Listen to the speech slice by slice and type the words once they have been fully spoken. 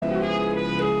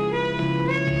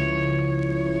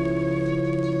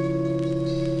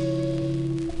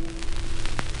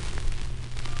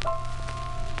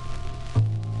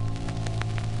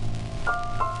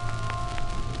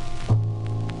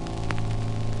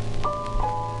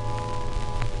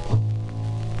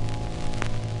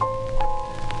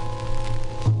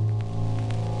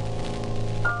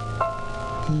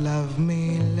Love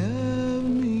me,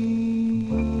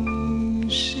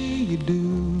 say you do.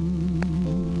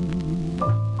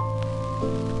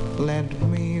 Let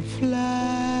me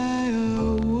fly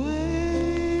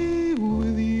away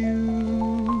with you.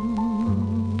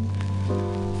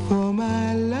 For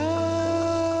my love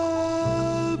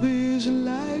is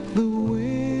like the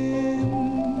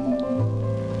wind,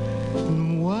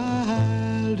 and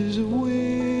wild as a wind.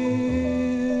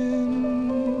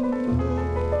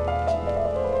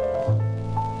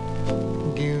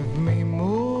 Give me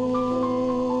more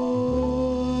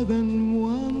than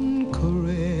one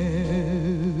caress.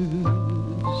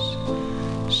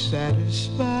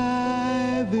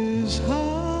 Satisfy this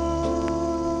hungriness.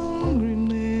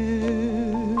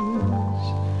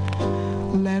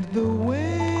 Let the wind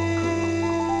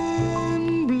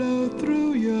blow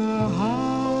through your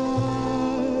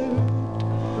heart,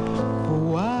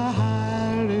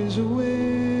 wild as a wind.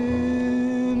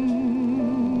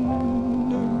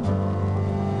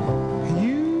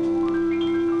 You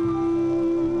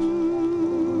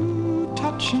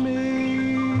touch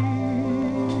me,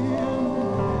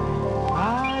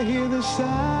 I hear the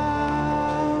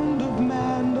sound of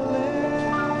mandolins.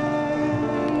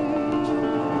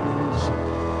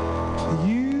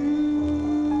 You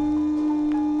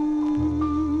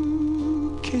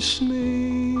kiss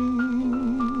me,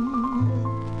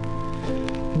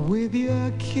 with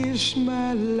your kiss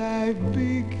my life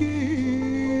begins.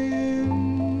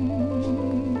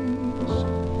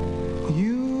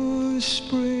 You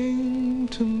spring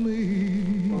to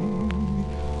me,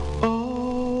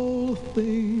 all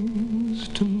things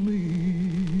to me.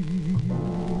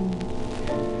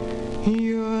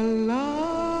 Your life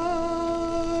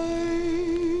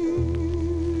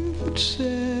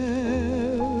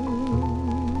itself,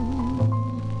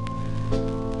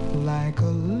 like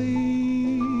a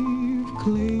leaf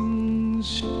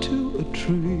clings to a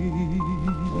tree.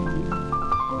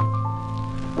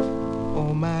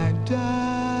 Oh, my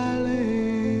darling,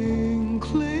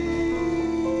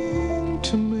 cling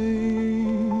to me,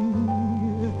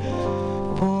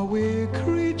 for we're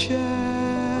creatures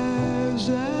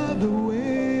of the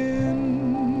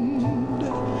wind,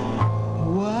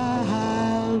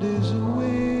 wild as a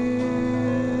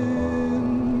wind,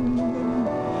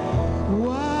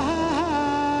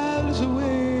 wild as a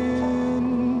wind,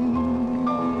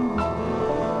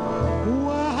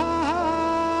 wild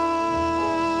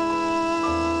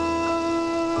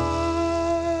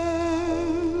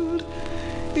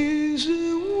is a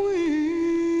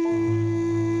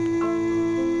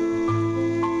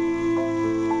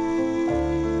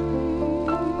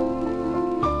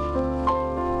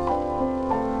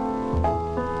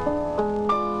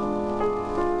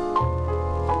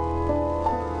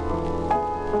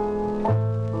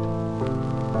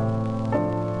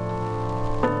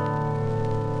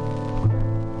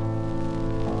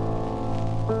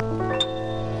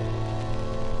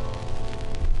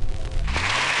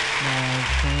My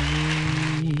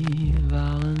funny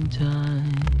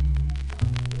Valentine,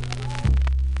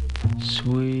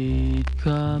 sweet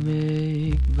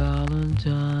comic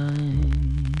Valentine,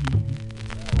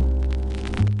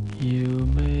 you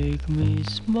make me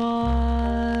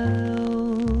smile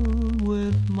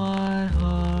with my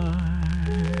heart.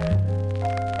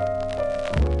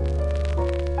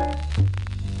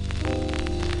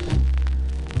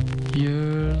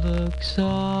 Your looks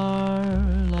are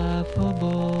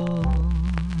laughable,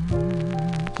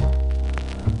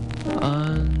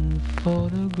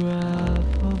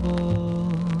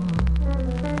 unphotographable,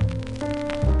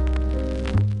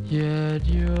 yet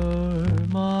you're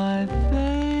my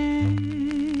favorite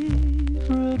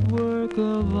work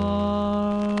of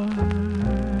art.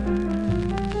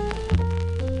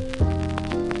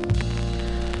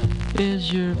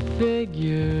 Is your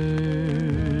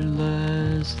figure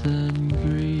less than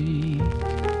Greek?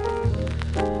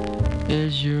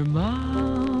 Is your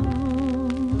mouth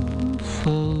a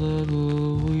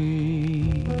little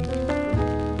weak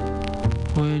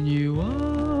when you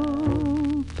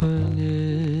open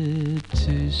it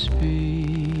to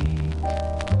speak?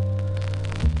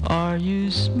 Are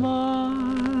you smart?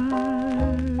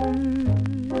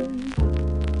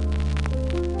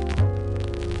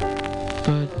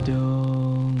 But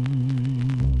don't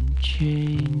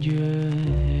change your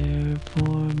hair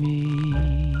for me.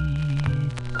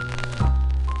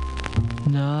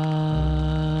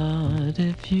 Not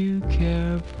if you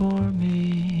care for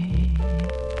me.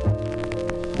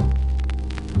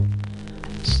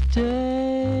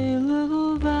 Stay,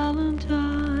 little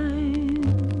Valentine.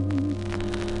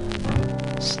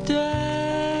 Stay.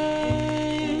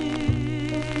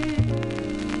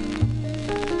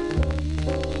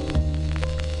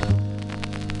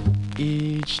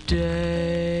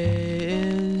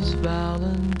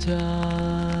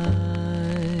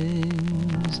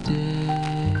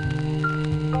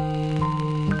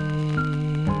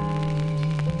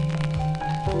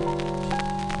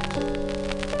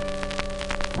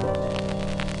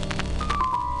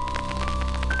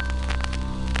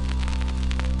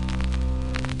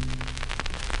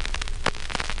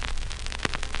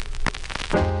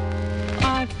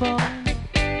 for?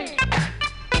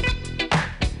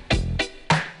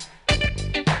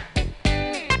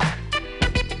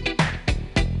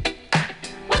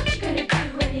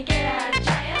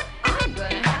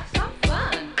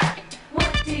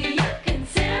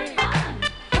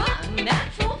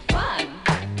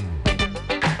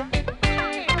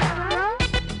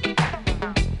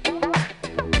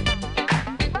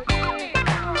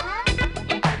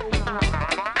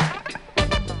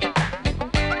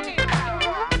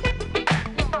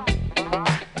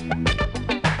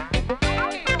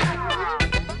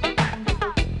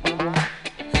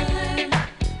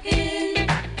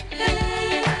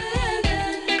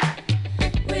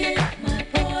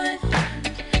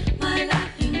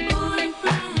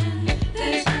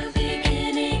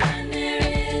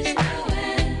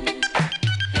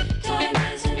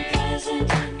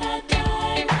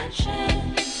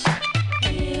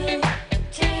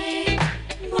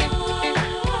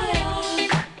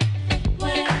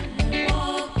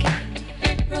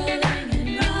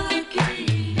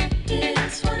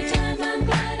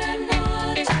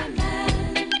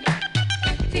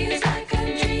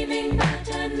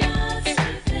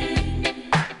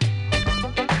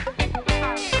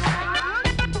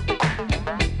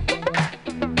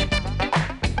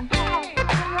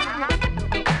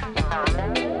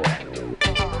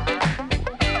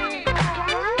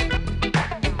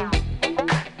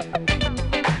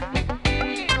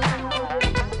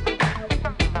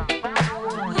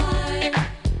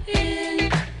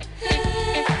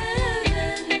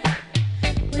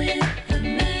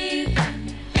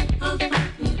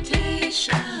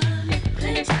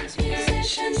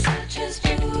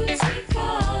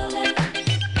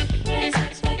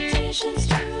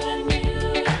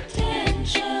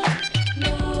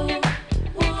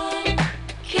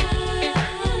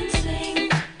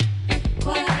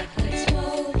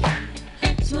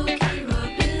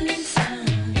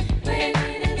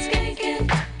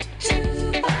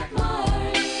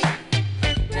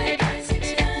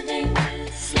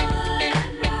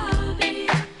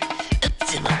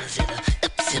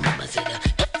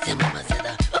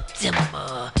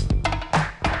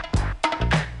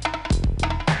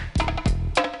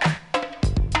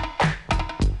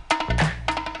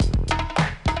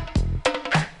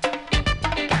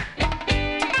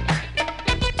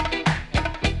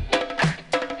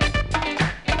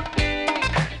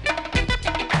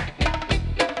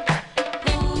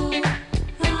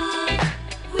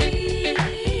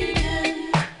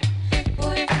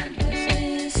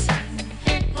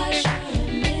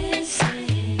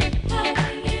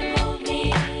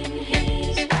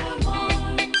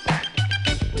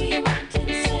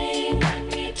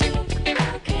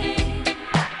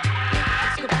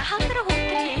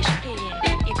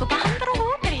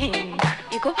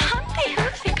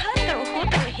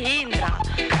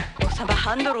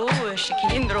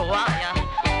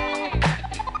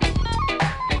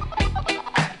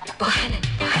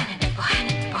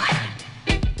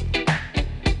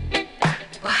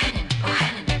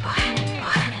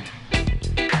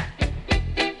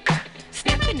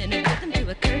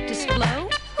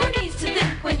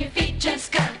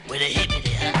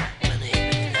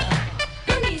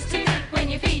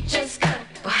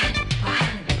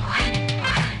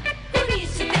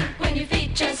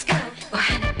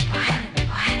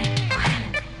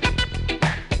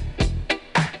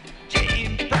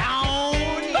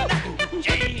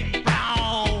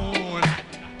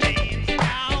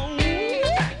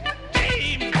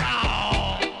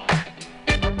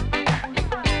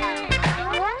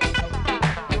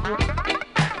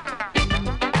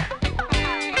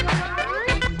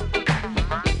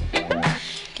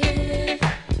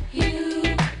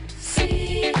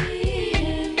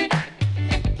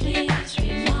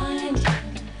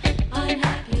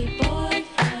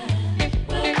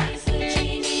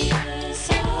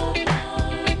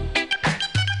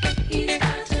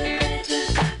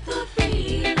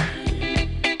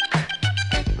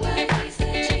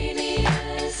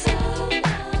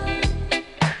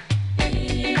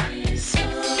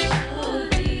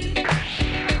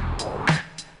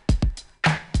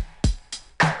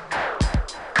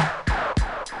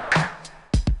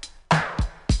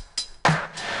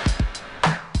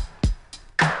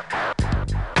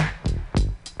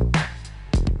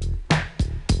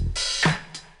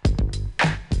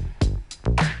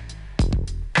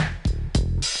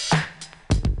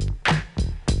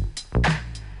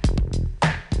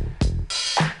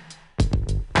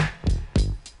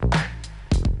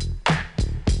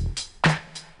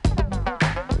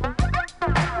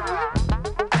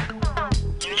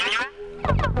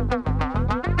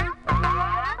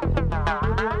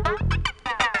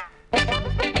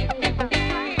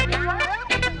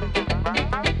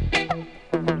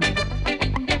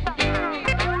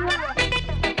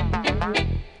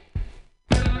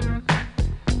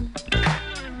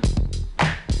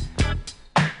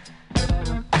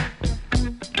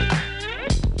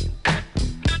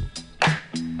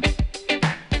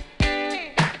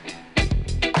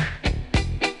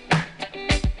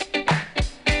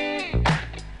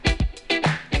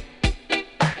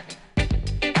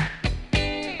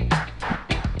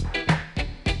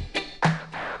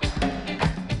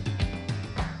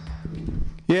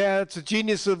 Yeah, it's a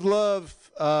genius of love.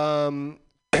 And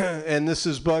this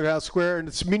is Bughouse Square, and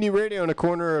it's Mutiny Radio in a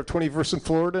corner of 21st and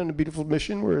Florida in a beautiful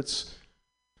Mission where it's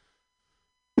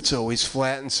always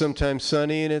flat and sometimes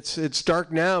sunny, and it's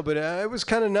dark now, but it was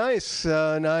kind of nice.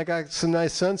 Now I got some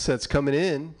nice sunsets coming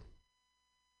in.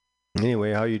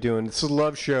 Anyway, how you doing? It's a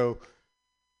love show.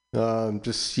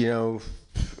 Just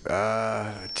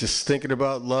just thinking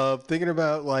about love, thinking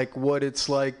about like what it's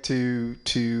like to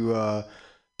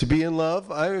be in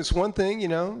love. It's one thing,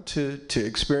 to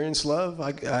experience love.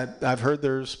 I've heard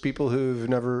there's people who've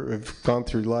never have gone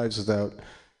through lives without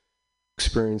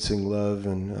experiencing love,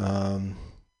 and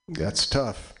that's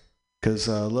tough because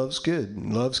love's good.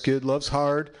 Love's good. Love's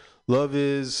hard. Love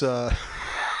is love's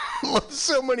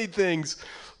so many things.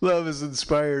 Love has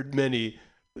inspired many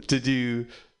to do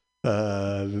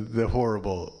the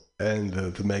horrible and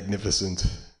the magnificent.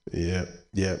 Yeah.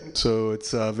 So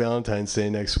it's Valentine's Day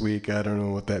next week. I don't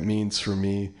know what that means for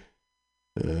me.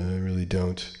 I really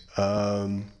don't.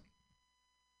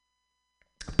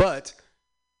 But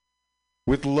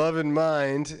with love in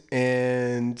mind,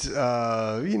 and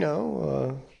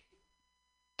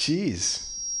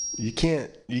geez, you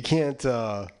can't you can't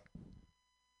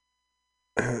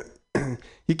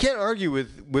argue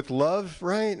with love,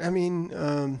 right? I mean,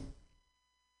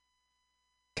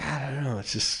 God, I don't know. It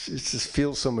just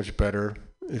feels so much better.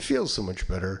 It feels so much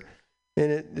better,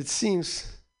 and it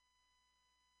seems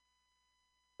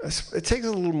it takes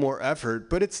a little more effort,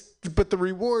 but the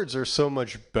rewards are so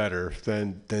much better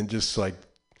than just like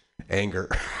anger.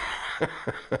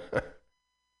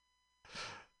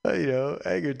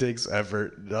 Anger takes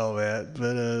effort and all that,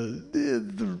 but I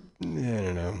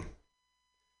don't know.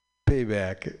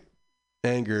 Payback.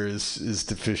 Anger is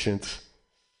deficient.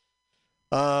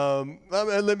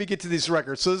 Let me get to these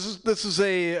records. So this is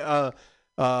a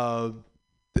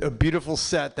beautiful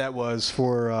set that was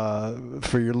for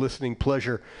your listening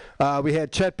pleasure. We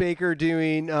had Chet Baker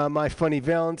doing "My Funny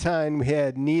Valentine." We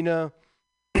had Nina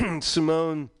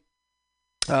Simone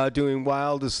doing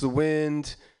 "Wild as the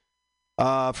Wind."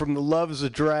 From the Love is a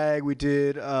Drag, we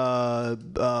did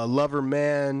 "Lover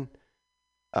Man."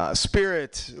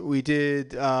 Spirit, we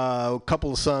did a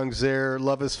couple of songs there.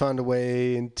 Love Has Found a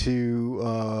Way into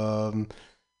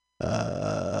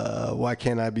Why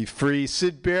Can't I Be Free?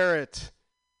 Sid Barrett,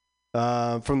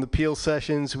 from the Peel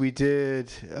Sessions, we did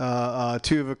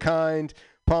Two of a Kind.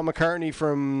 Paul McCartney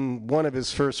from one of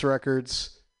his first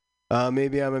records,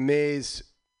 Maybe I'm Amazed.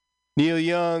 Neil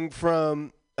Young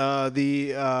from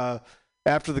the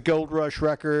After the Gold Rush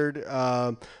record.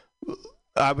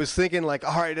 I was thinking like,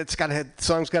 all right,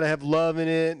 song's got to have love in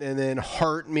it, and then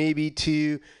heart maybe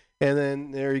too, and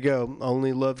then there you go.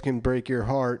 Only love can break your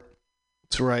heart.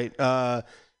 That's right.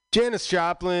 Janis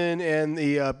Joplin and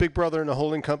the Big Brother and the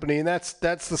Holding Company, and that's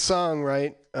the song,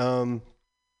 right?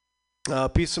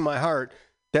 Piece of My Heart.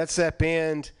 That's that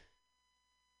band.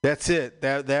 That's it.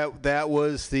 That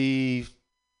was the.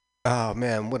 Oh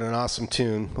man, what an awesome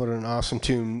tune! What an awesome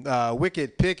tune.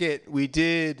 Wicked Picket. We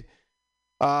did.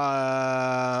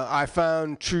 I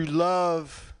Found True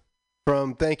Love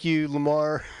from Thank You,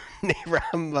 Lamar.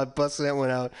 I'm busting that one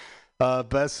out.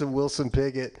 Best of Wilson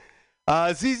Pickett.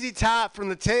 ZZ Top from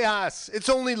the Tejas. It's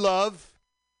Only Love.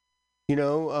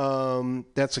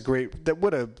 That's a great.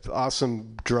 What a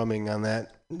awesome drumming on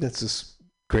that. That's just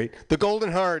great. The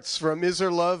Golden Hearts from Is There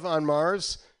Love on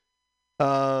Mars?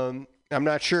 I'm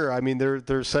not sure. I mean,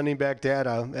 they're sending back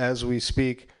data as we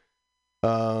speak. I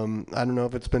don't know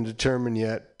if it's been determined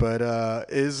yet, but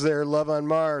Is There Love on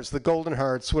Mars? The Golden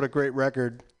Hearts, what a great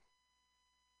record.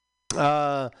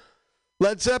 Led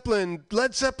Zeppelin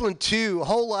 2, A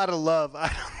Whole Lot of Love. I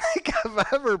don't think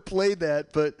I've ever played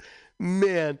that, but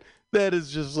man, that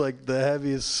is just like the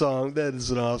heaviest song. That is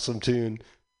an awesome tune.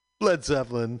 Led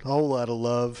Zeppelin, A Whole Lot of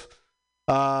Love.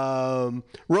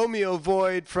 Romeo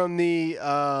Void from the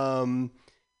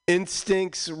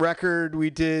Instincts record, we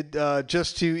did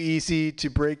Just Too Easy to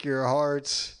Break Your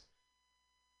Hearts.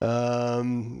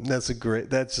 That's a good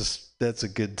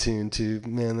tune too,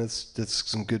 man. That's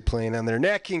some good playing on there.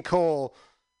 Nat King Cole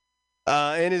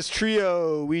and his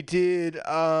trio, we did you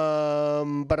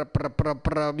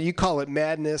call it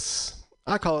madness,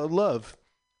 I call it love.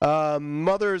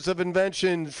 Mothers of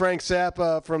Invention, Frank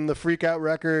Zappa from the Freak Out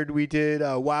record, we did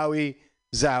Wowie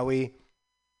Zowie.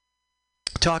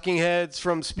 Talking Heads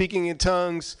from Speaking in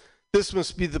Tongues, This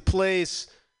Must Be the Place.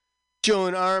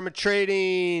 Joan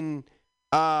Armatrading,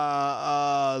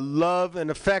 Love and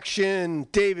Affection.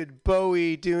 David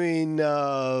Bowie doing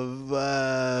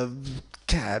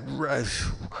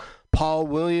Paul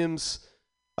Williams.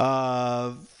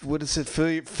 What is it?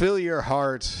 Fill Your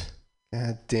Heart.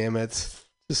 God damn it.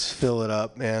 Just fill it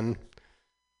up, man.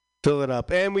 fill it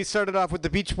up. And we started off with the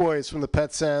Beach Boys from the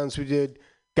Pet Sounds. We did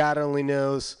God Only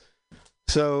Knows.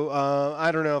 So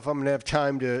I don't know if I'm going to have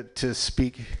time to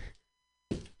speak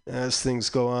as things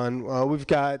go on. We've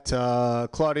got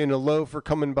Claudia and Alofa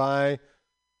coming by.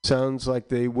 Sounds like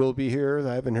they will be here.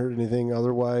 I haven't heard anything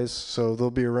otherwise, so they'll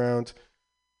be around.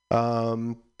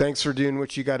 Thanks for doing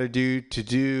what you got to do.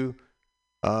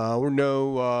 We're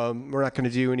not going to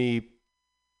do any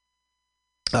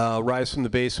Rise from the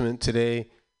Basement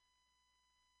today.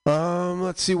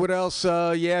 Let's see what else.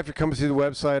 If you're coming through the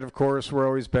website, of course, we're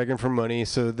always begging for money.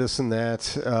 So this and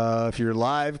that. If you're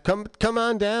live, come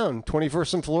on down.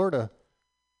 21st in Florida.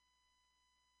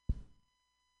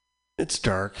 It's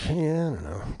dark. Yeah, I don't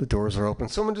know. The doors are open.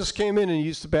 Someone just came in and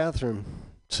used the bathroom.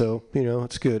 So,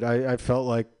 it's good. I felt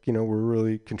like, we're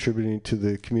really contributing to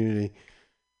the community.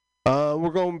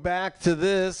 We're going back to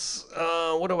this.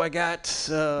 What do I got?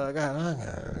 I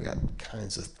got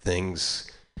kinds of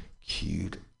things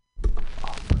queued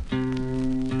up.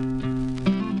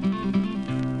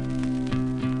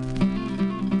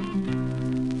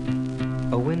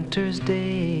 A winter's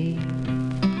day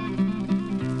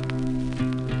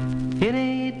in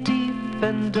a deep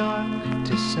and dark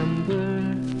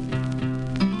December,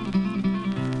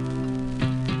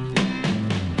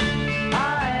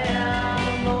 I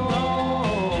am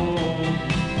alone,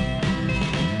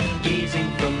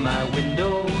 gazing from my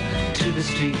window to the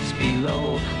streets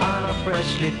below on a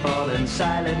freshly fallen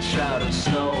silent shroud of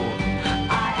snow.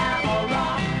 I am a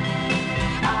rock,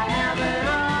 I am an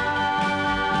island.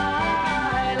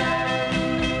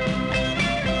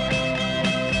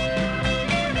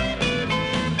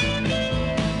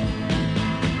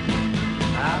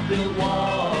 I built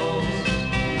walls,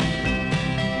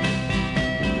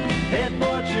 a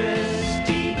fortress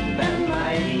deep and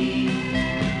mighty,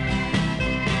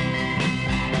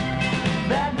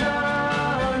 that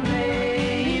none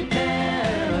may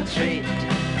penetrate.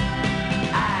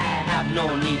 I have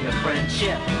no need of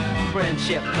friendship.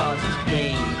 Friendship causes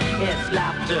pain. It's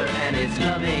laughter and it's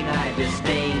loving I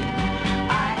disdain.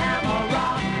 I am a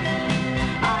rock,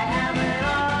 I am an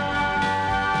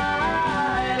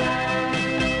island.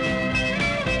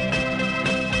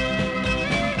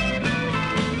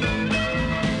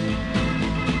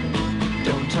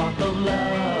 Don't talk of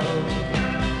love,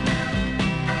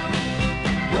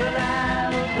 well,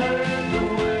 I've heard the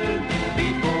word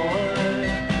before.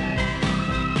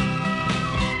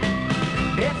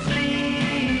 It's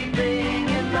sleeping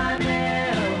in my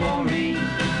memory.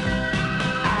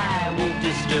 I won't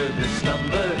disturb the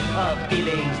slumber of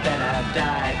feelings that have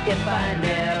died. If I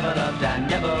never loved, I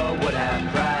never would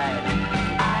have cried.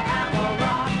 I am a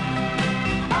rock,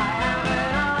 I am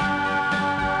an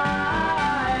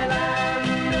island.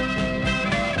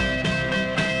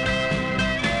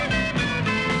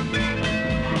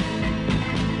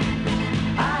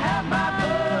 I have my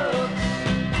books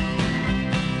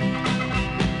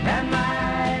and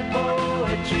my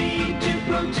poetry to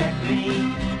protect me.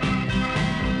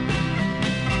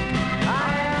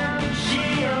 I am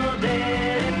shielded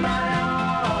in my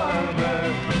armor,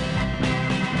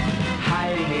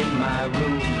 hiding in my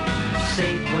room,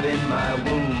 safe within my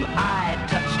womb. I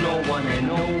touch no one and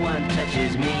no one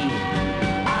touches me.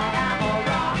 I am a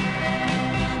rock,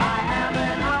 I am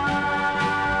an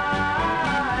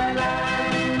island.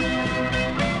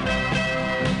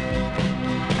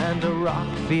 And a rock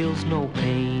feels no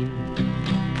pain,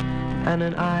 and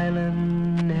an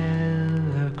island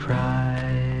never cries.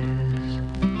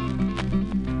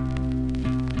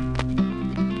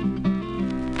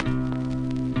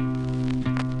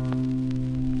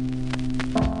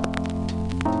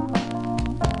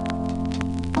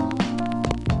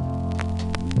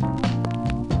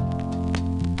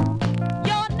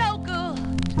 You're no good,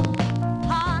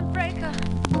 heartbreaker.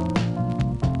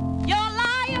 You're a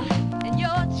liar and you're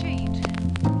a cheat.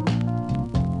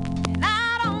 And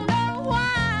I don't know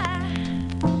why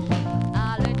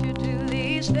I let you do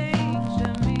these things to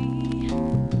me.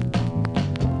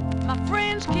 My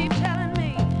friends keep telling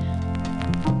me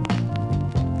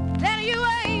that you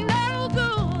ain't no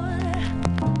good.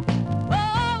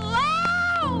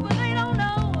 Oh, but they don't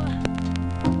know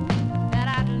that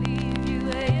I'd leave you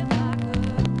if I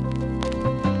could.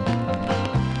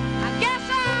 I guess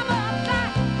I'm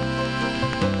uptight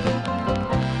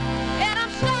and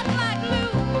I'm stuck like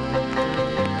glue.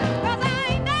 'Cause I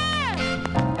ain't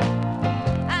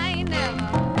never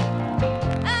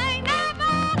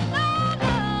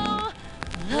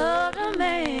loved a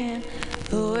man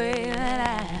the way that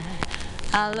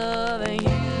I love you.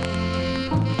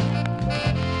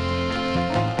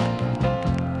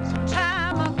 Some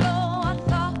time ago I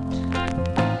thought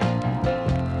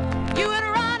you had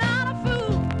run out of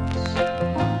fools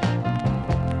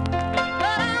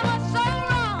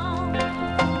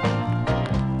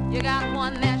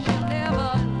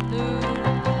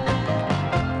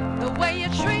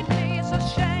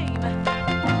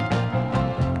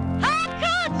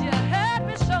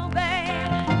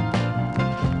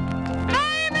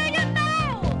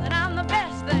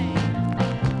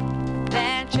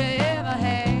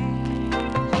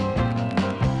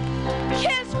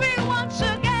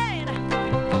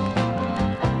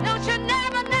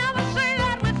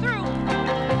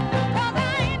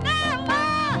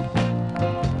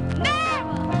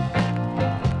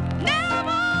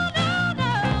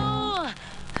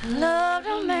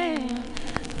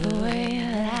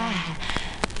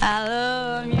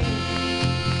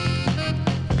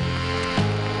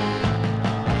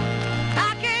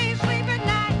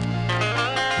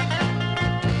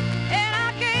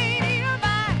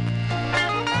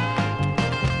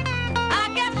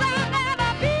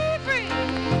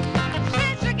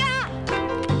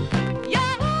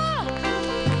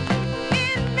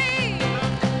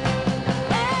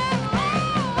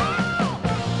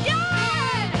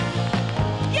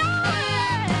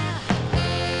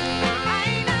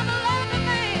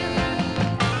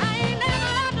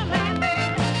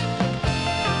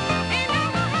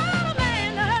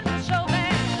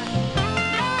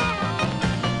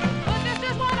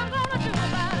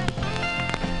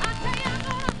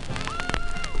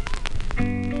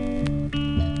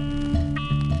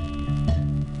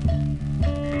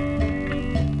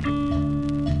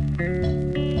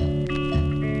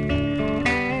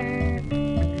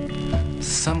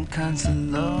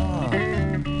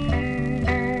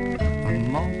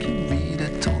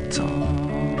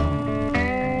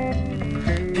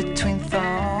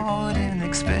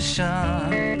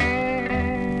passion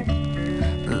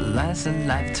lasts a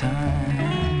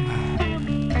lifetime.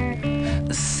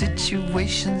 The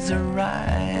situations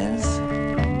arise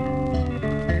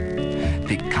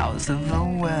because of the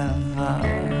weather,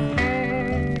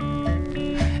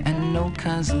 and no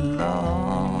kinds of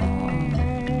love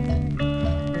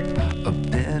are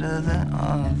better than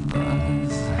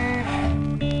others.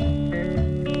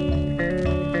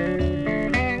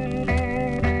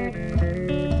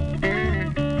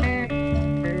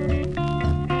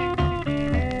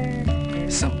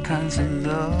 Some kinds of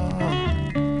love,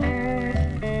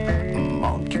 a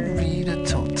margarita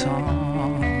total,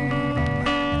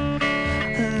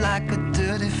 like a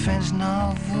dirty French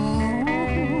novel.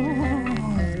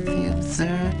 The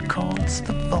absurd courts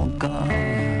the vulgar.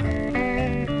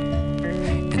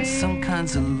 In some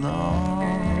kinds of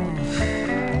love,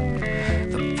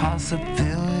 the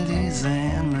possibilities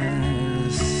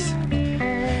endless,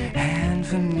 and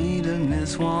for me to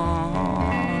miss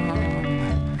one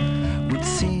would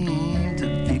seem to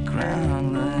be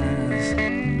groundless.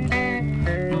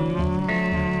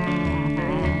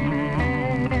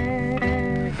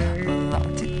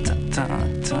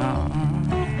 La-di-da-da-da.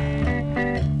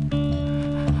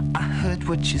 I heard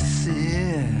what you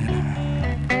said,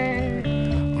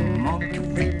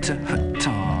 margarita her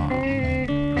tongue,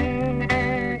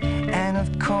 and of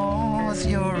course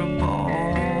you're a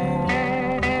bore,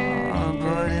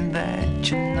 but in that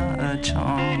you're not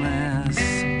charmless.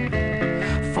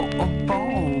 For a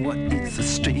bore, it's a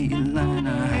straight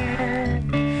liner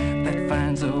that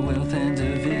finds a wealth and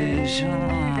division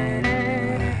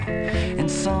in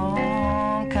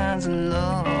some kinds of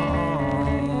love.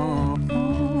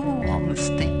 I'm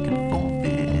mistaken for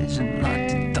vision.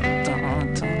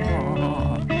 La-di-da-da-da.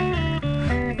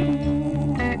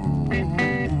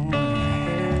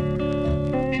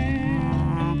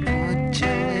 Put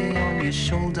jelly on your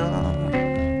shoulder.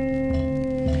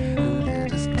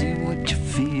 Let us do what you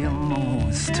feel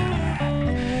most.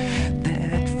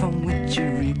 That from which you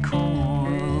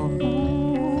recoil,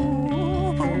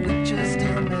 but which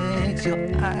still makes your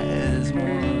eyes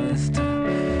moist.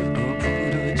 Put a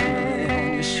jelly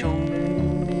on your shoulder,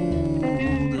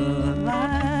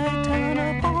 lie down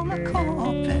upon the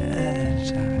carpet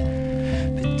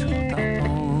between the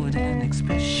hold and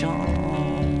expression.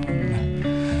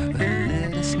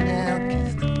 Let us now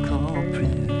kiss the culprit.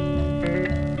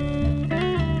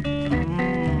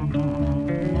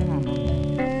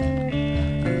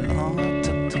 Lord,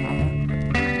 that's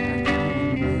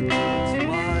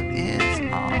what it's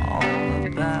all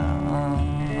about.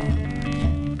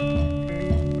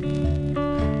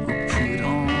 Put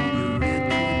on your red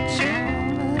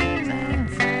pajamas and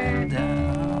find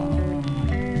out.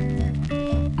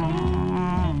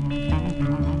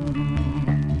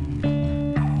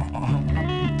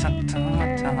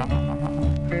 Ta-ta-ta.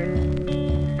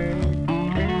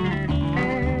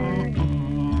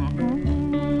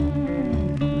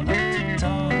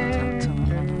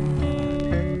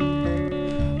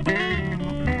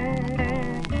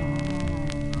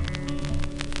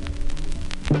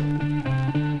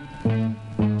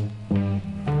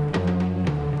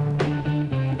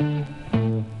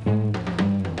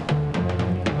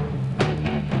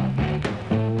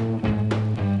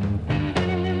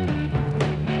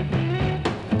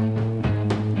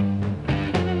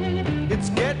 It's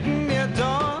getting near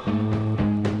dawn.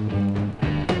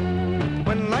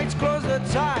 When lights close the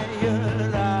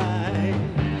tired eyes,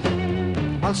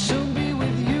 I'll soon be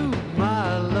with you,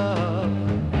 my love.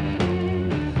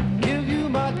 Give you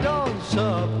my dawn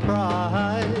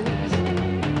surprise.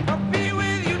 I'll be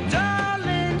with you,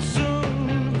 darling,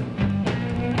 soon.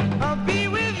 I'll be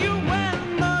with you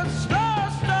when the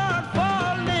stars start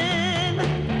falling.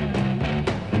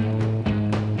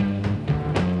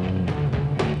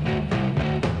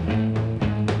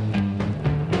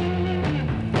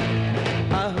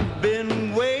 I've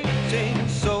been waiting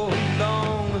so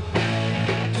long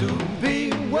to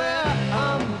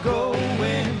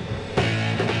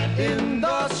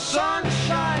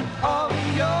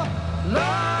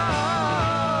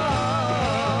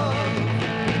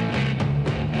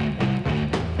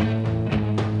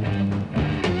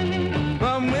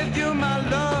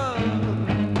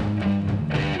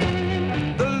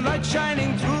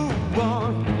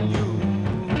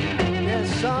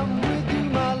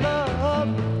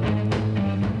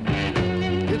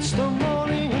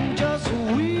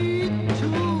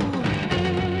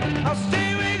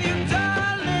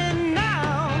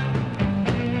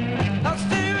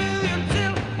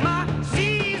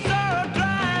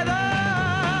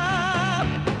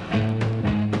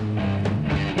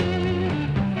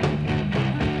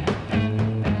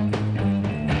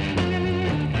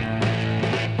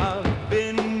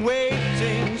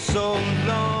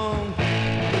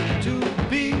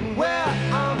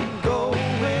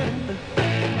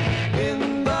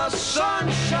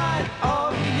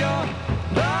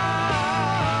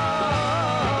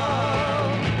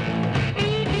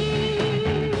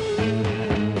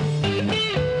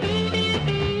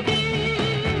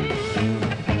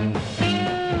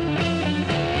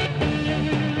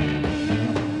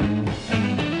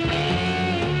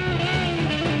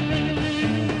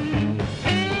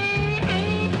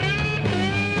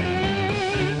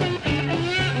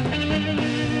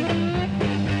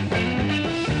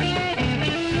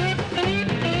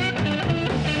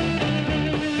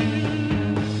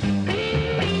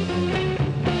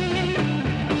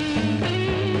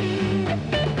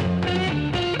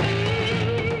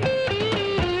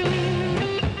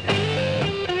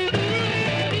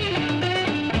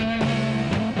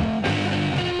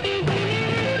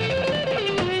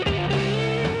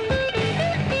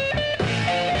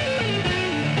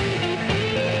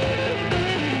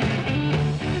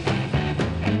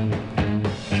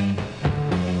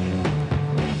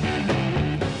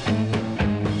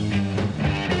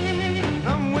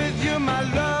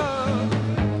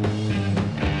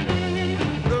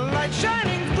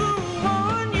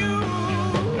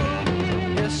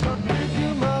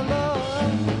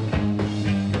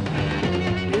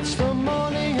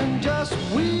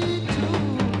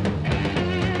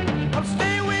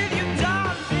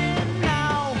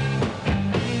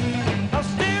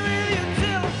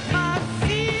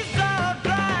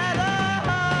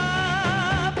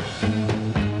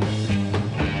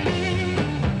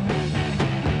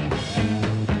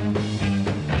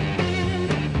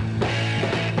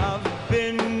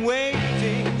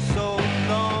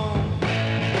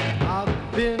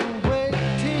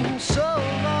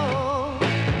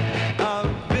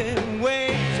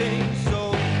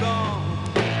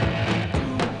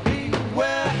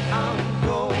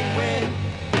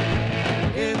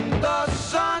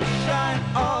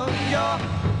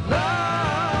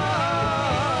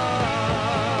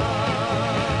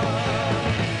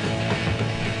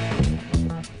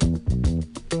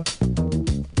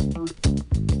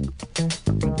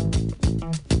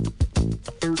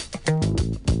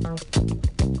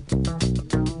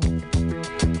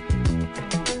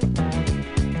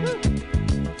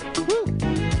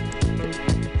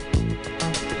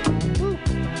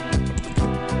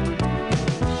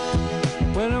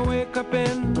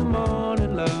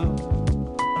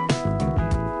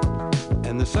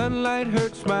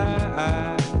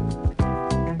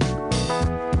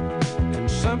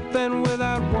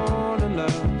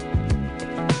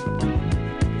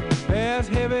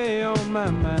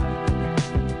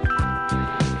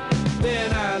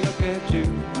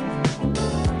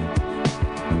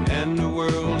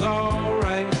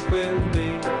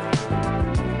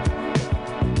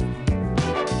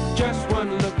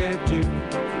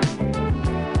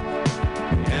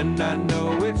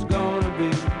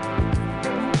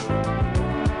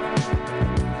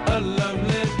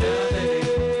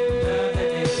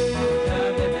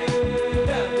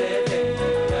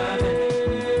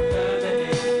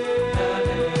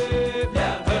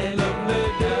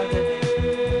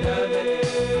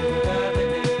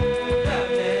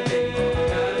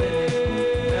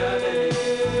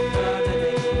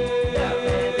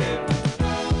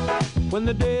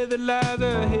when the day that lies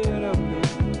ahead of me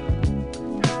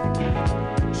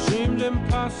seems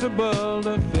impossible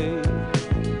to face,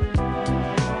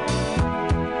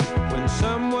 when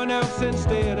someone else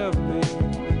instead of me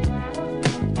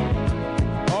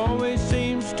always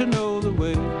seems to know the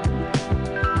way,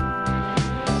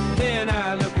 then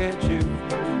I look at you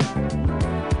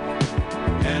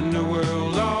and the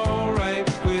world's all right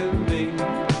with me.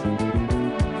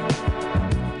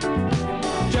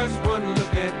 Just one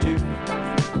look at you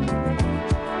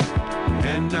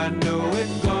and I know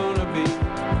it's gonna be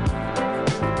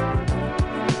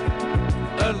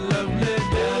a lovely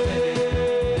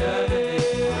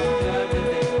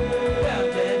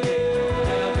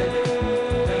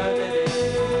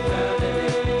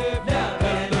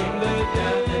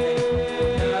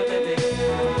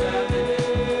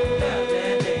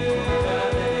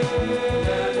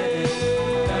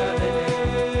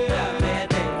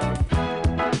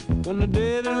when the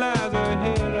day that lies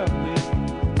ahead of me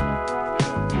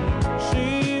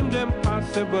seems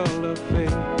impossible to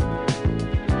face,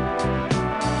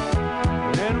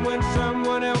 and when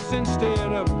someone else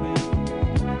instead of me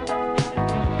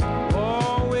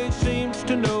always seems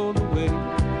to know the way,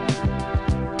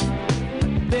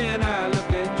 then I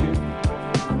look at you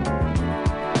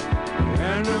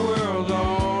and the world's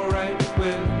all right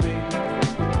with me.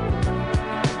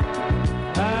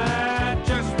 I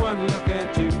just one look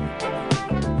at you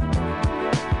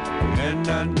and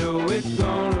I know it's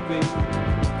gonna be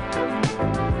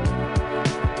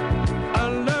a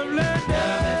lovely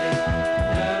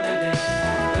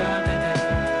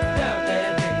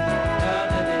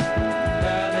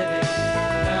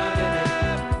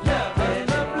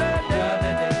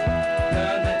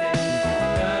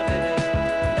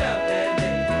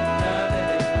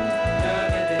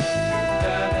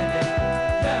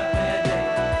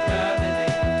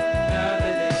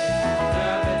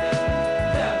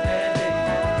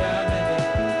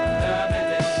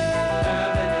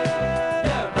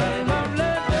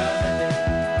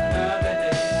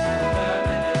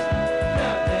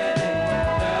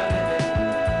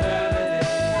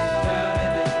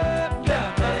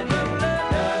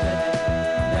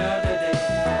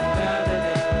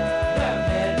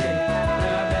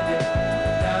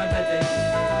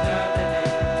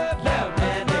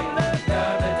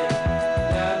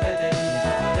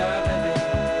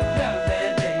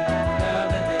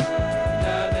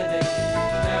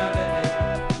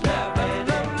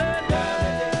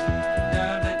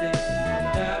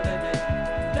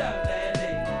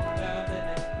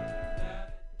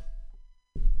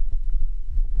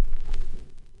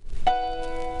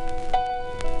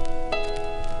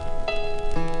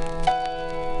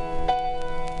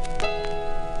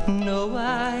No,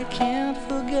 I can't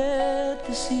forget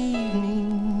this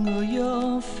evening or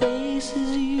your face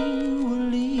as you were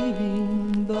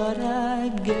leaving, but I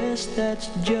guess that's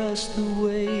just the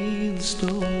way the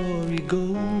story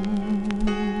goes.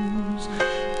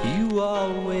 You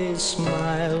always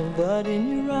smile, but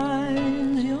in your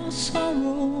eyes your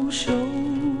sorrow shows.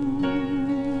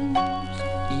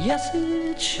 Yes,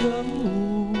 it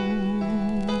shows.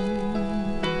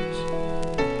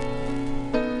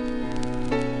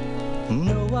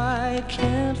 No, I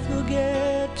can't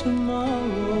forget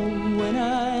tomorrow when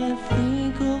I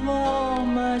think of all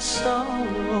my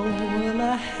sorrow. Well,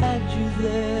 I had you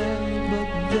there, but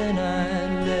then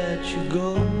I let you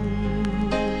go.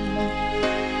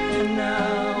 And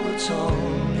now it's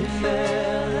only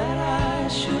fair that I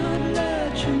should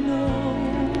let you know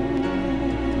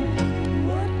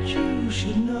what you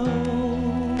should know.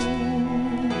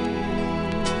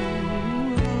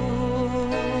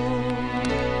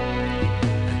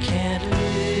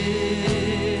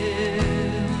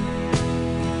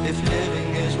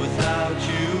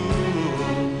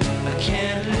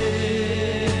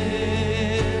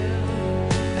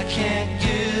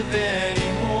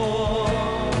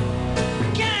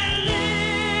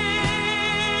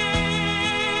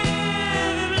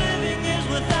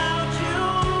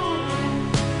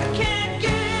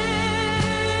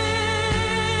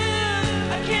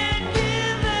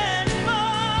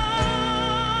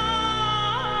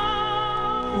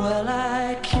 Well,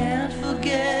 I can't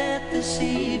forget this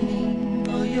evening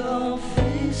or your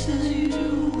face as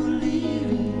you were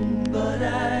leaving, but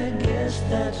I guess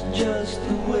that's just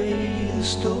the way the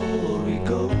story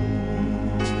goes.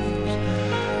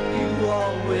 You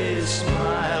always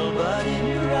smile, but in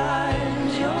your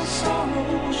eyes your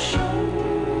sorrow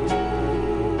shows.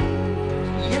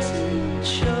 Yes, it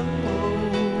shows.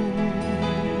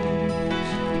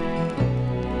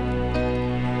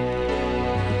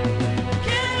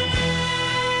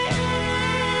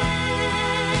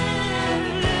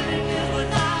 Living is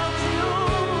without you.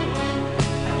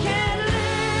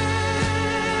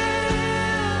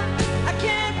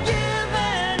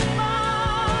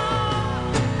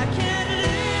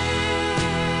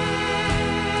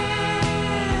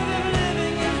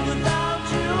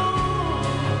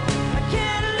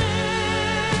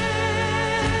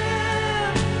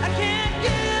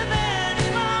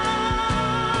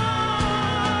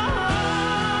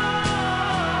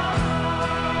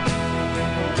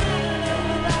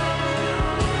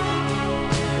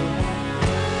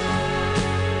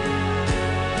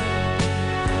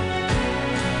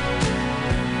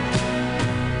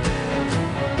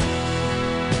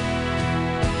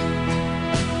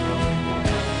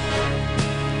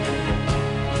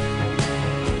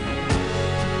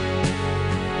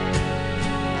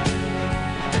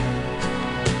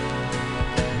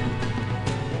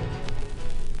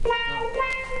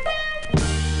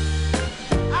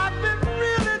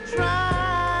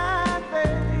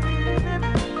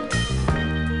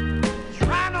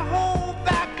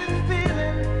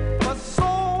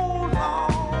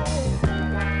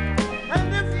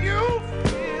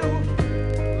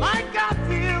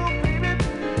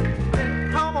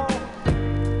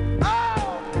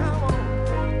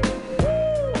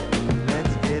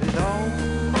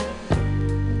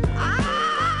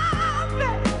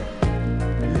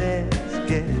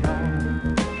 get it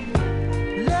on.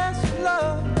 Let's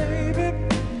love, baby.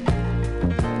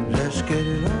 Let's get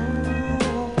it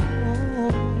on.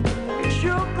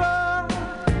 Sugar,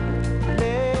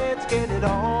 let's get it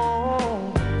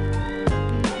on.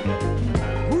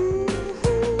 Ooh,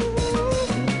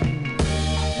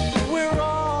 we're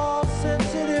all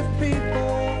sensitive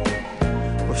people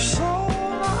with so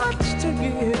much to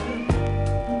give.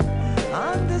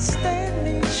 Understand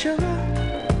me, sugar,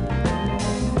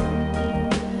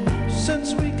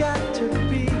 since we got to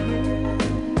be here.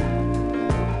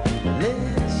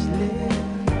 Let's live.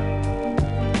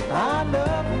 I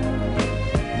love you.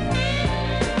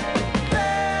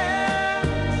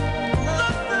 There's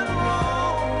nothing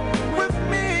wrong with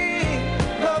me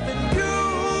loving you,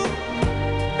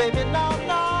 baby. No,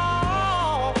 no.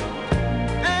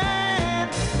 And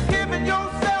giving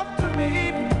yourself to me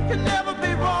can never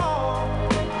be wrong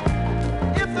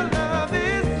if the love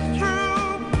is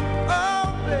true. Oh,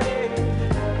 baby.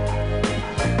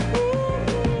 Ooh,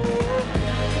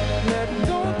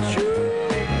 don't you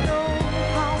know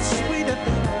how sweet and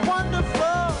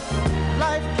wonderful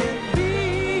life can be?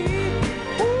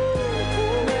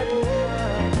 Ooh,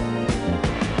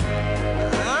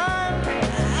 I'm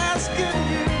asking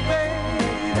you,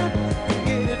 baby, to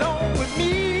get it on with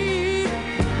me.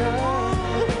 Ooh,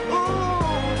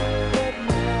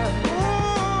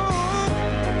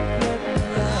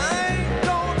 I ain't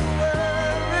gonna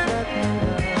worry,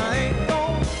 I ain't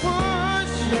gonna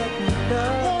push, I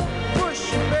won't push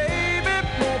you, baby.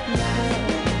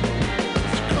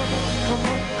 Come on, come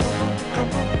on, come on,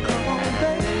 come on, come on,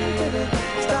 baby.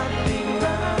 Stop being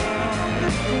around the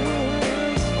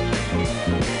bush.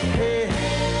 Hey,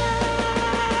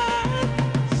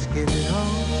 let's get it on.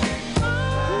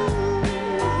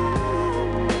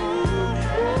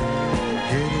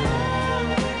 Get it on.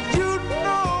 You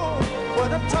know what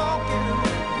I'm talking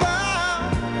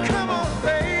about. Come on,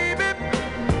 baby.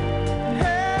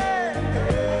 Hey,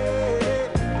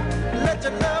 let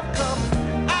your love come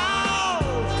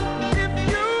out. If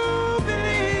you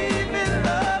believe in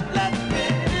love, let's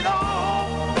get it on.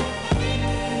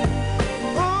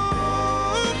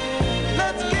 Ooh,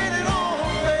 let's get it on,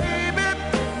 baby.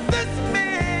 This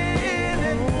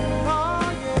minute, oh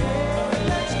yeah,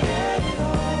 let's get it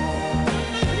on.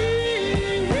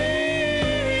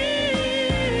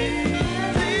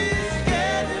 Please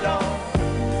get it on.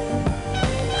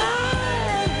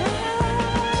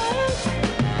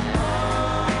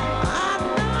 I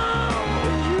know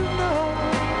you know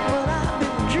what I've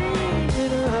been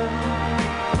dreaming of.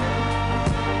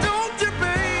 Don't you,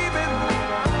 baby?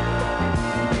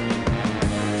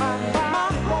 My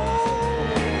whole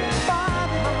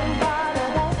body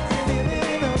wants a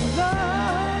feeling of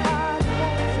love.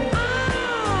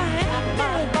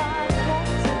 My body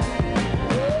wants it.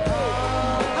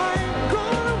 I ain't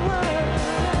gonna worry.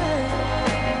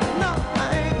 No, I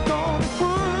ain't gonna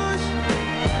push.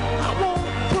 I won't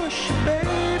push you,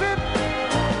 baby.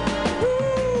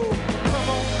 Woo! Come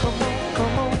on, come on,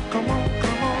 come on, come on,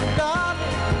 come on,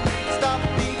 darling. Stop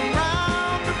beating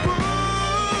around the bush.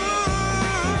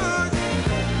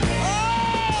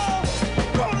 Oh,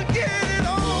 gonna get it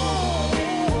on.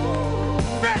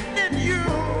 Threatening you,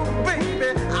 baby.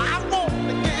 I want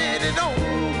to get it on.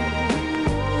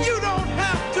 You don't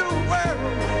have to worry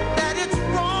that it's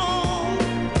wrong.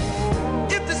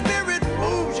 If the spirit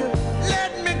moves you,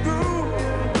 let me groove.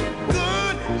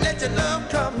 Good, let your love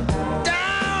come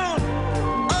down.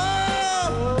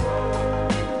 Oh,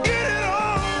 get it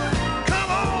on.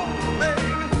 Come on,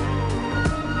 baby.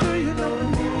 Do you know the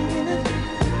meaning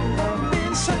of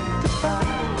being sanctified?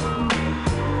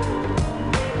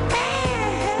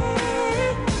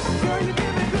 Hey, girl, you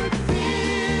give me good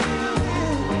feeling.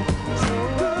 So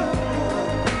good,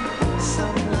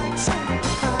 something like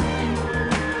sanctified.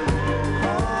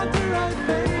 Hard to write,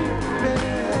 baby.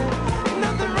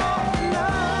 Nothing wrong with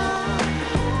love.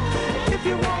 If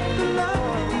you want the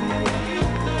love,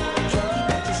 just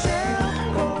let yourself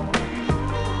go.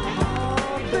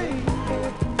 Oh, baby.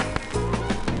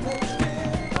 Let's get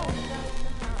it on.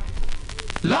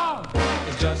 Love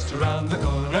is just around the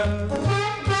corner,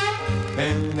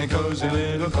 in a cozy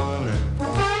little corner.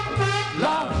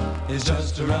 Love is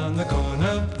just around the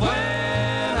corner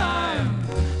when I'm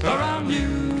around you.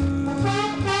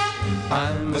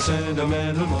 I'm a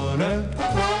sentimental mourner,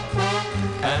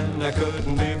 and I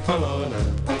couldn't be forlorner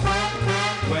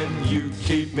when you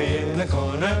keep me in a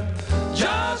corner,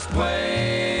 just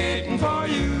waiting for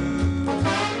you.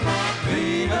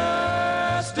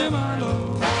 Venus de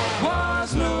Milo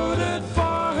was noted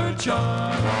for her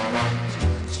charms.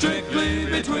 Strictly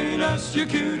between us, you're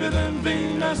cuter than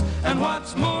Venus, and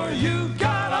what's more, you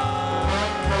got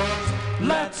arms.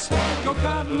 go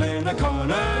cuddle in a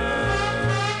corner,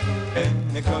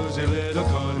 in a cozy little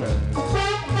corner.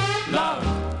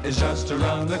 Love is just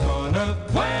around the corner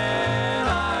when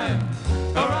I'm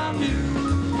around you.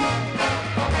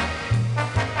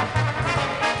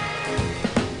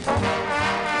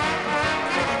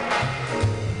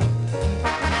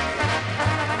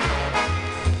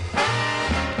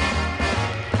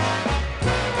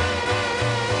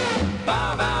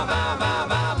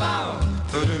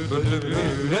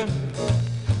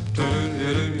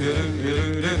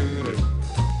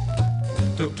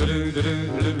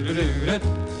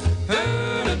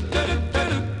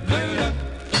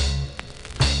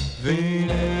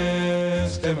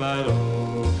 Venus de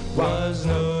Milo was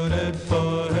noted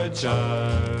for her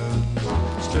charms.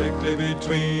 Strictly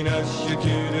between us, you're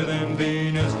cuter than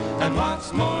Venus, and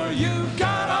what's more, you've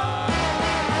got arms.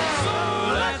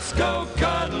 So let's go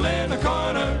cuddle in a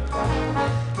corner,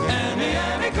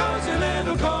 any cozy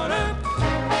little corner.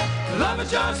 Love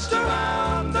is just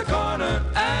around the corner,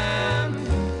 and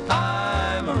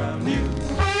I'm around you,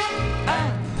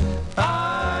 and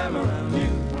I'm around you.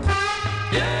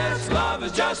 Yes, love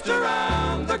is just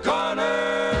around the corner.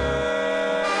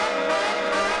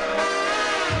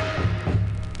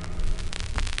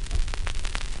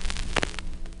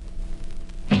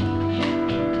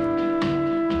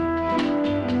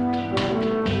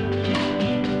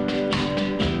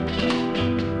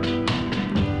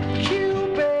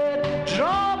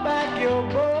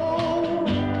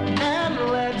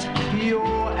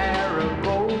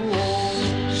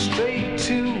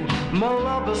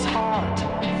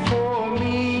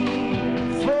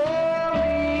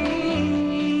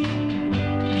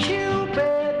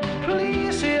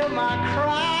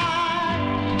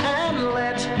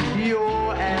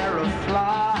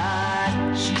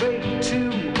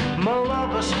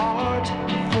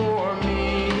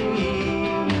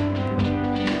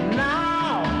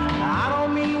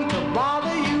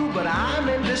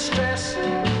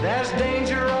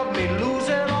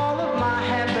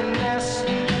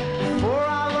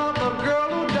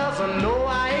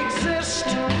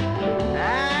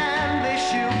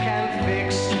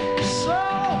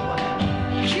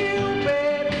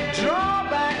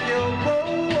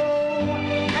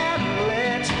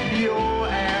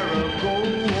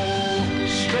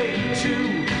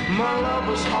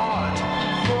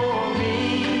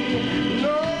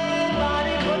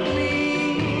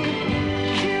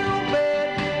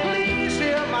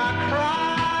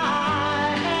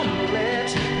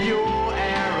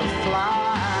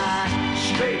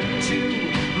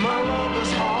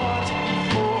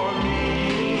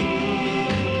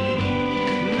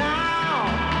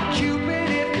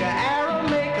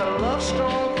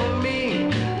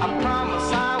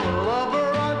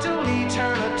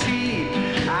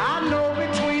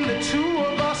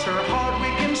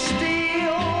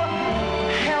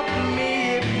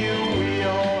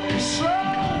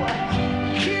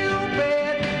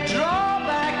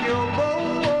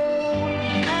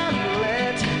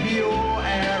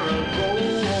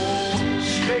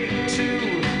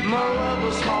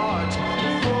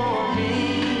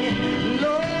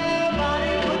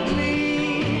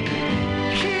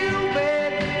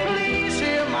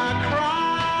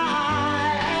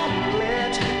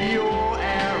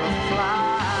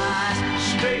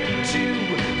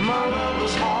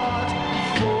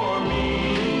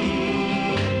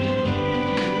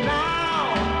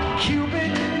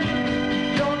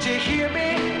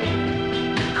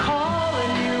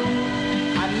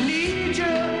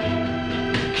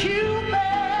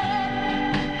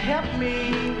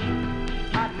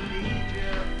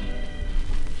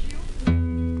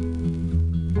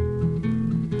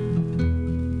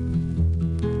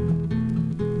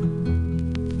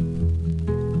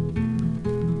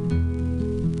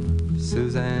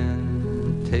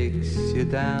 Suzanne takes you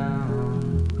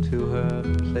down to her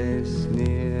place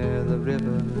near the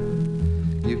river.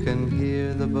 You can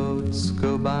hear the boats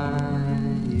go by.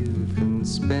 You can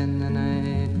spend the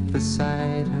night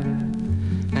beside her,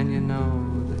 and you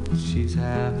know that she's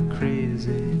half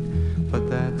crazy, but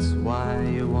that's why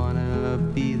you wanna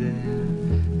be there.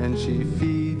 And she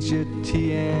feeds you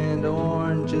tea and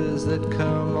oranges that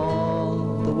come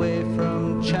all the way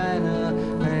from China.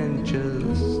 And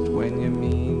just when you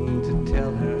mean to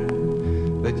tell her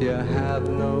that you have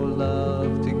no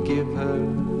love to give her,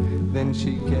 then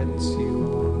she gets you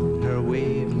on her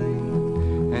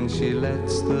wavelength, and she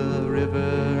lets the river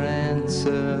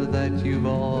answer that you've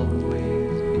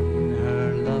always been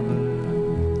her lover.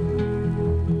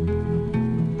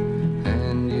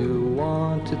 And you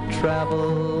want to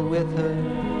travel with her,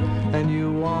 and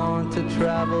you want to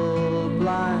travel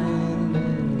blind,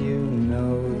 and you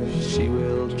know that she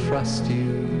will try trust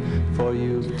you, for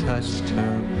you've touched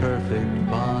her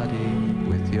perfect body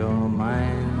with your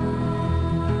mind.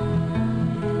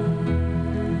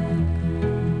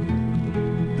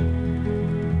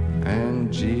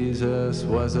 And Jesus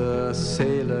was a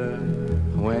sailor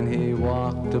when he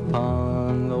walked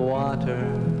upon the water,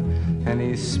 and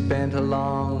he spent a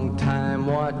long time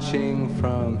watching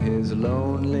from his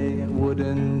lonely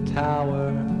wooden tower.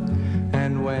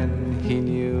 And when he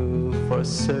knew for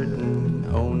certain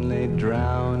only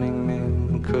drowning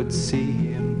men could see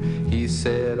him, he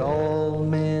said, all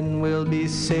men will be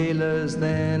sailors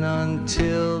then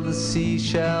until the sea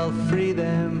shall free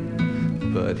them.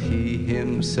 But he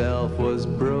himself was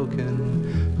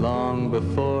broken long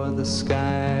before the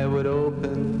sky would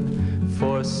open.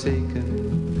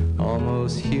 Forsaken,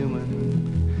 almost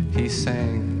human, he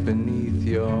sank beneath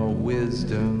your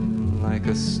wisdom like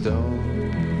a stone.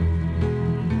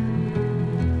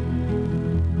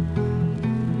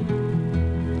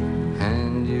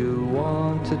 And you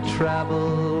want to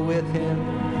travel with him,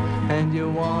 and you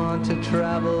want to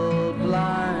travel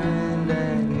blind,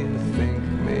 and you think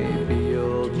maybe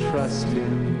you'll trust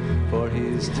him, for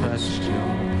he's touched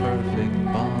your perfect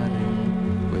body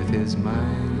with his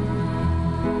mind.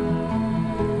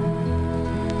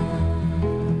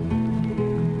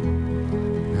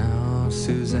 Now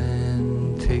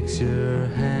Suzanne takes your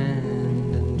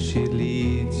hand and she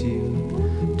leads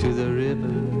you to the river.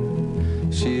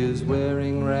 She is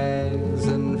wearing rags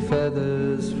and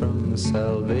feathers from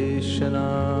Salvation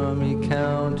Army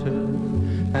counter,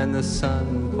 and the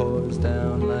sun pours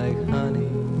down like honey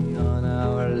on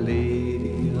Our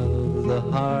Lady of the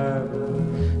Harbor,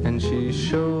 and she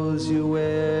shows you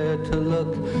where to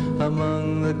look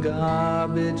among the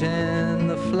garbage and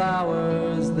the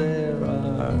flowers. There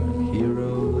are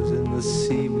heroes in the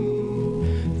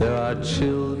seaweed, there are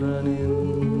children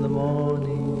in the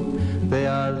morning, they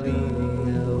are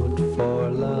leaning out for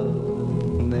love.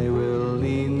 They will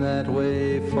lean that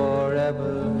way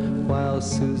forever while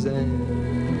Suzanne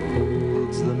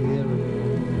holds the mirror.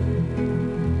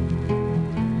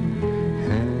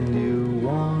 And you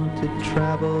want to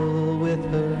travel with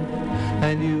her,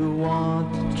 and you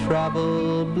want to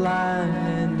travel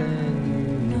blind, and you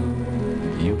know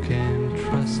you can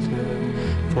trust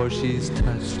her, for she's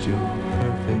touched your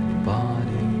perfect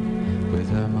body with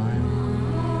her mind.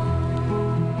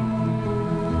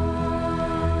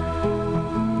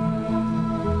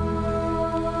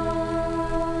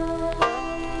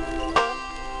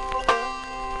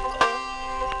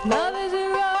 Love is a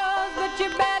rose, but you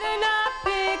better not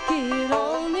pick it.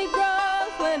 Only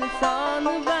grows when it's on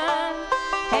the vine.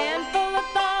 Handful of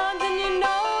thorns and you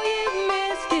know you've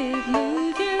missed it.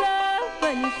 Lose your love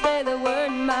when you say the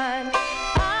word mine.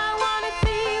 I wanna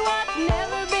see what's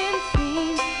never been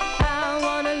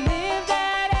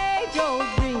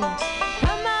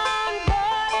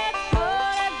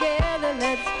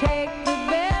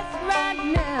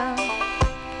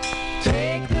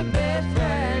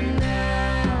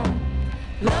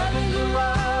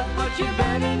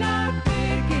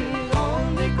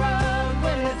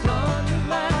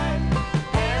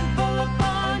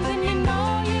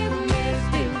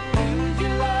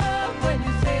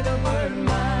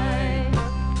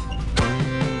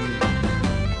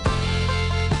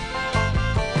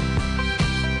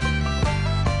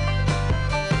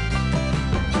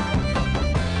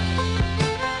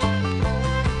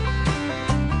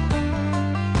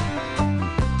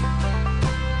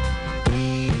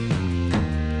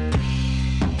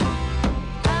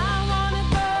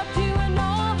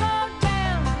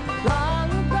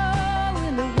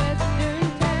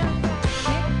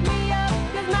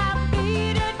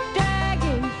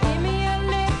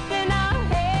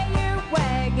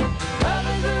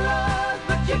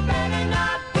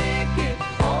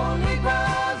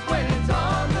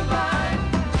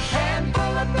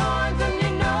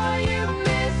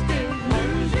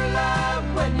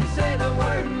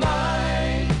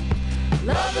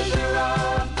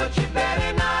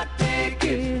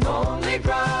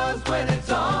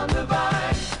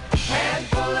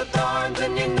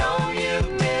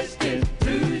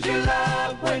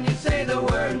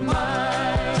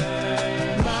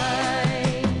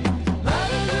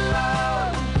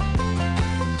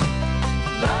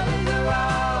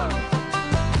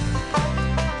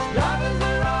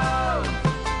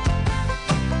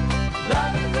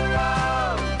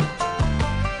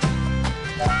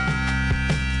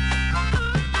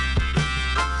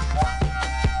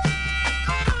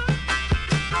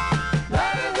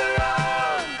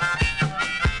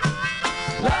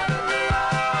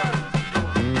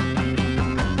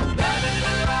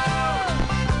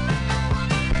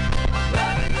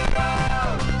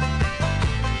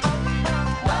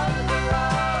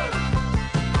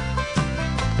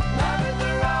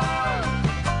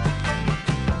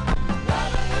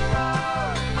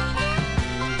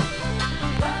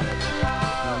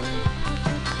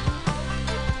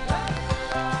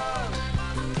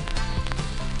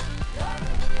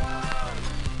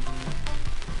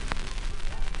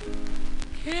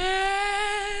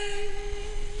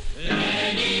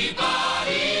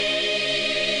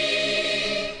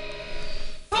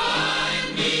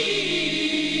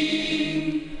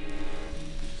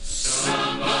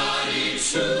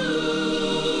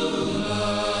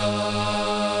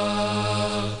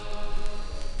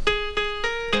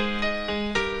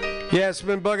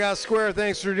been Bughouse Square.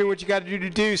 Thanks for doing what you got to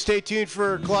do. Stay tuned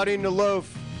for Claudine the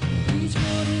Loaf.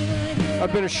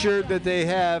 I've been assured that they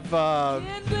have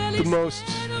the most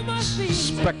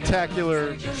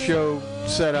spectacular show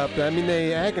set up. I mean,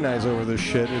 they agonize over this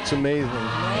shit. It's amazing.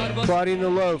 Claudine the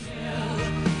Loaf.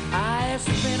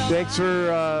 Thanks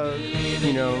for,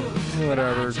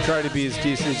 whatever. Try to be as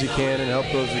decent as you can and help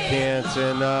those who can't.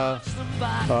 And,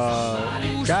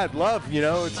 God, love,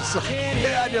 it's just like,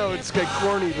 I know it's like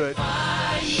corny, but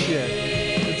shit.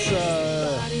 It's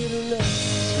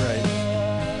right.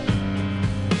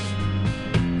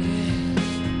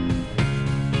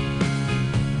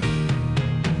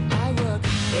 I work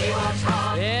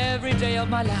every day of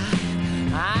my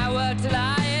life. I work till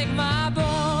I ache my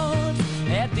bones.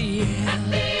 At the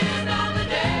end of the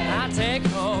day, I take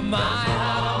home my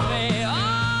holiday. Oh,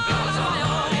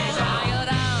 tired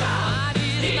out, my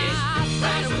knees not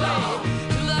right away.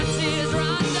 Till the tears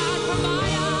run down from my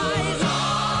eyes.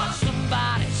 Oh,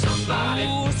 somebody,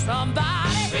 ooh,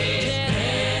 somebody, can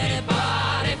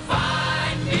anybody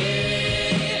find me?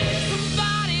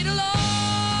 Somebody to love.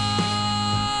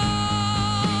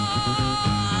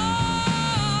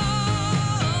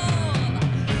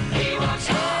 He works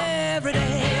every day.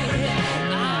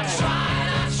 I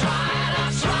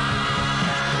tried,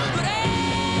 but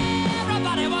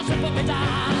everybody wants to put me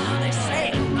down. They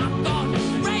say I'm gone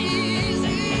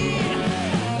crazy.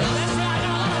 That's right, I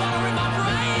don't want to read my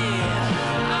brain.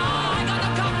 I ain't got no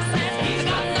common sense. He's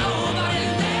got nobody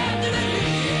left to me.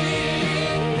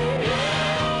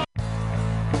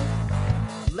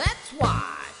 Let's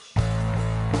watch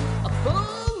a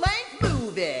full-length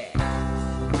movie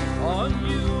on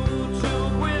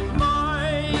YouTube with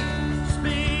Mike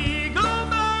Spiegelman.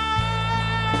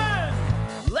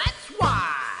 Let's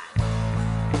watch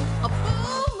a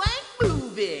full-length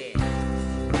movie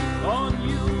on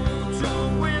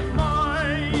YouTube with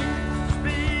Mike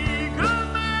Spiegelman.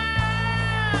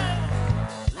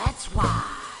 Let's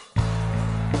watch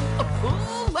a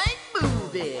full-length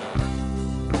movie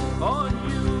on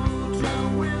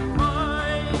YouTube with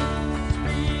Mike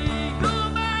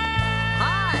Spiegelman.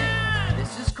 Hi,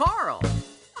 this is Carl.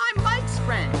 I'm Mike's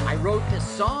friend. I wrote this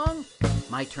song.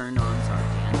 My turn-ons are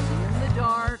dancing in the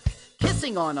dark,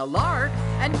 kissing on a lark,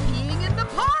 and peeing in the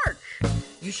park.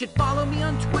 You should follow me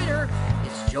on Twitter.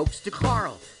 It's Jokes to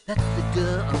Carl. That's the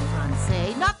duh of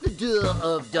Francais, not the duh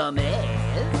of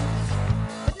dumbass.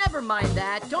 But never mind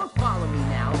that. Don't follow me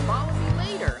now. Follow me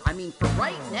later. I mean, for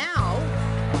right now,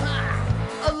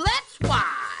 let's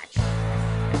watch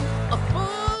a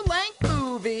full-length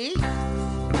movie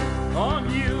on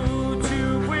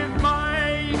YouTube with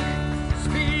Mike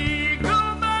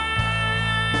Spiegelman.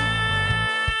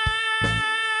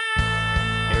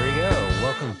 Here we go.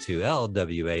 Welcome to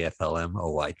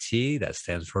LWAFLMOYT. That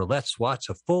stands for Let's Watch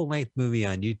a Full-Length Movie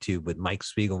on YouTube with Mike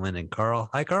Spiegelman and Carl.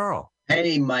 Hi, Carl.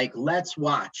 Hey, Mike, let's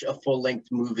watch a full-length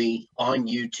movie on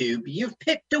YouTube. You've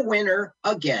picked a winner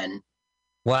again.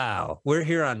 Wow. We're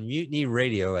here on Mutiny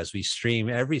Radio as we stream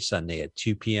every Sunday at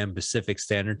 2 p.m. Pacific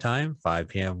Standard Time, 5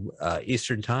 p.m.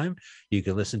 Eastern Time. You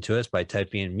can listen to us by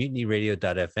typing in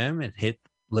mutinyradio.fm and hit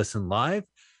listen live.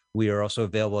 We are also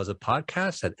available as a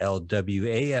podcast at LWAFLMOYT,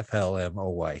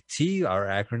 our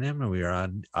acronym, and we are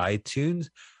on iTunes.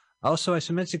 Also, I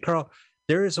should mention, Carl,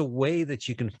 there is a way that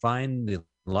you can find the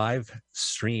live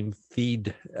stream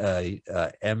feed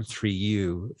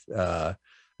M3U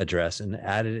address and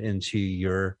add it into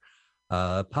your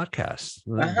podcast,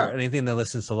 or anything that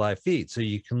listens to live feed. So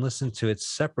you can listen to it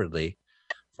separately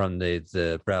from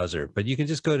the browser, but you can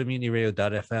just go to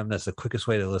mutinyradio.fm. That's the quickest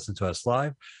way to listen to us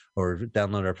live, or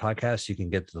download our podcast. You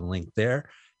can get the link there.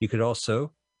 You could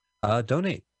also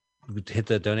donate. Hit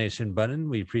the donation button.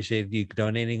 We appreciate you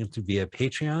donating via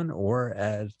Patreon or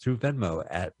through Venmo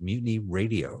at Mutiny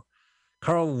Radio.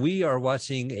 Carl, we are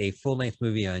watching a full-length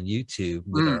movie on YouTube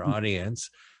with our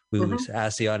audience. We would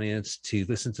ask the audience to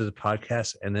listen to the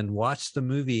podcast and then watch the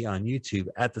movie on YouTube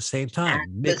at the same time.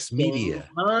 Mixed media.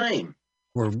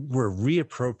 We're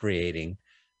reappropriating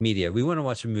media. We want to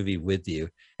watch a movie with you.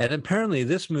 And apparently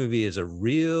this movie is a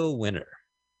real winner.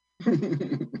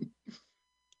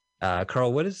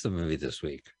 Carl, what is the movie this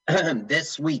week?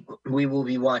 This week, we will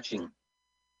be watching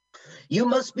You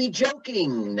Must Be Joking,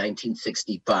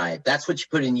 1965. That's what you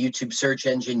put in YouTube search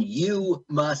engine. You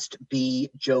Must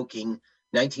Be Joking,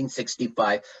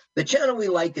 1965. The channel we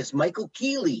like is Michael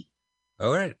Keeley.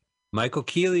 All right. Michael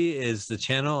Keeley is the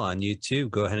channel on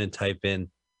YouTube. Go ahead and type in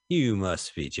You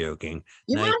Must Be Joking,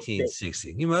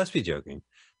 1960. You must be joking.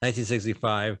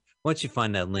 1965. Once you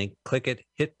find that link, click it,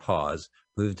 hit pause,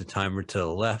 move the timer to the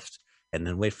left, and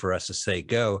then wait for us to say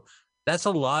go. That's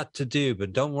a lot to do,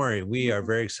 but don't worry. We are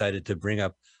very excited to bring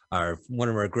up one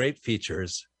of our great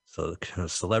features. So,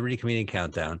 Celebrity Comedian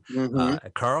Countdown. Mm-hmm.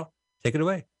 Carl, take it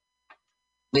away.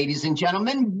 Ladies and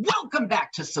gentlemen, welcome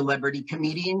back to Celebrity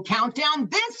Comedian Countdown,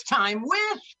 this time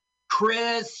with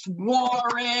Chris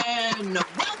Warren.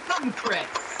 Welcome, Chris.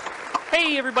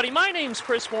 Hey, everybody. My name's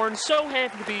Chris Warren. So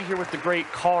happy to be here with the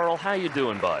great Carl. How you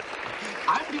doing, bud?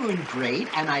 I'm doing great,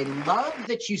 and I love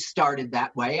that you started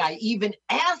that way. I even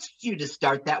asked you to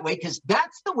start that way because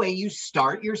that's the way you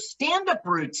start your stand-up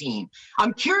routine.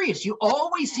 I'm curious. You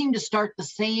always seem to start the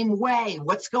same way.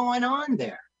 What's going on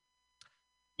there?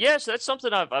 Yes, that's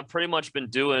something I've pretty much been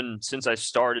doing since I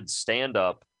started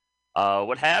stand-up.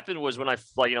 What happened was when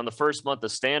the first month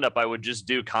of stand-up, I would just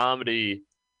do comedy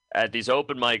at these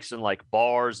open mics in like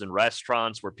bars and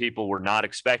restaurants where people were not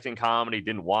expecting comedy,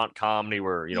 didn't want comedy,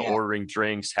 were, ordering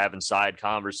drinks, having side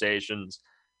conversations.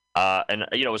 And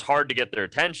it was hard to get their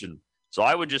attention. So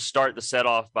I would just start the set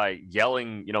off by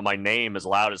yelling, my name as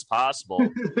loud as possible.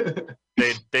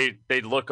 They'd look